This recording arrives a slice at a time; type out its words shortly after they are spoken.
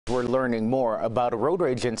We're learning more about a road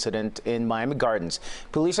rage incident in Miami Gardens.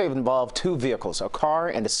 Police have involved two vehicles, a car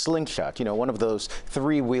and a Slingshot, one of those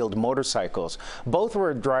three-wheeled motorcycles. Both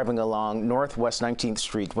were driving along Northwest 19th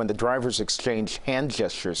Street when the drivers exchanged hand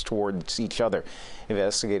gestures towards each other.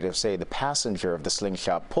 Investigators say the passenger of the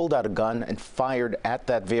Slingshot pulled out a gun and fired at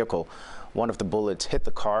that vehicle. One of the bullets hit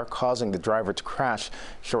the car, causing the driver to crash.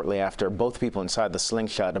 Shortly after, both people inside the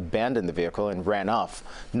Slingshot abandoned the vehicle and ran off.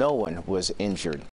 No one was injured.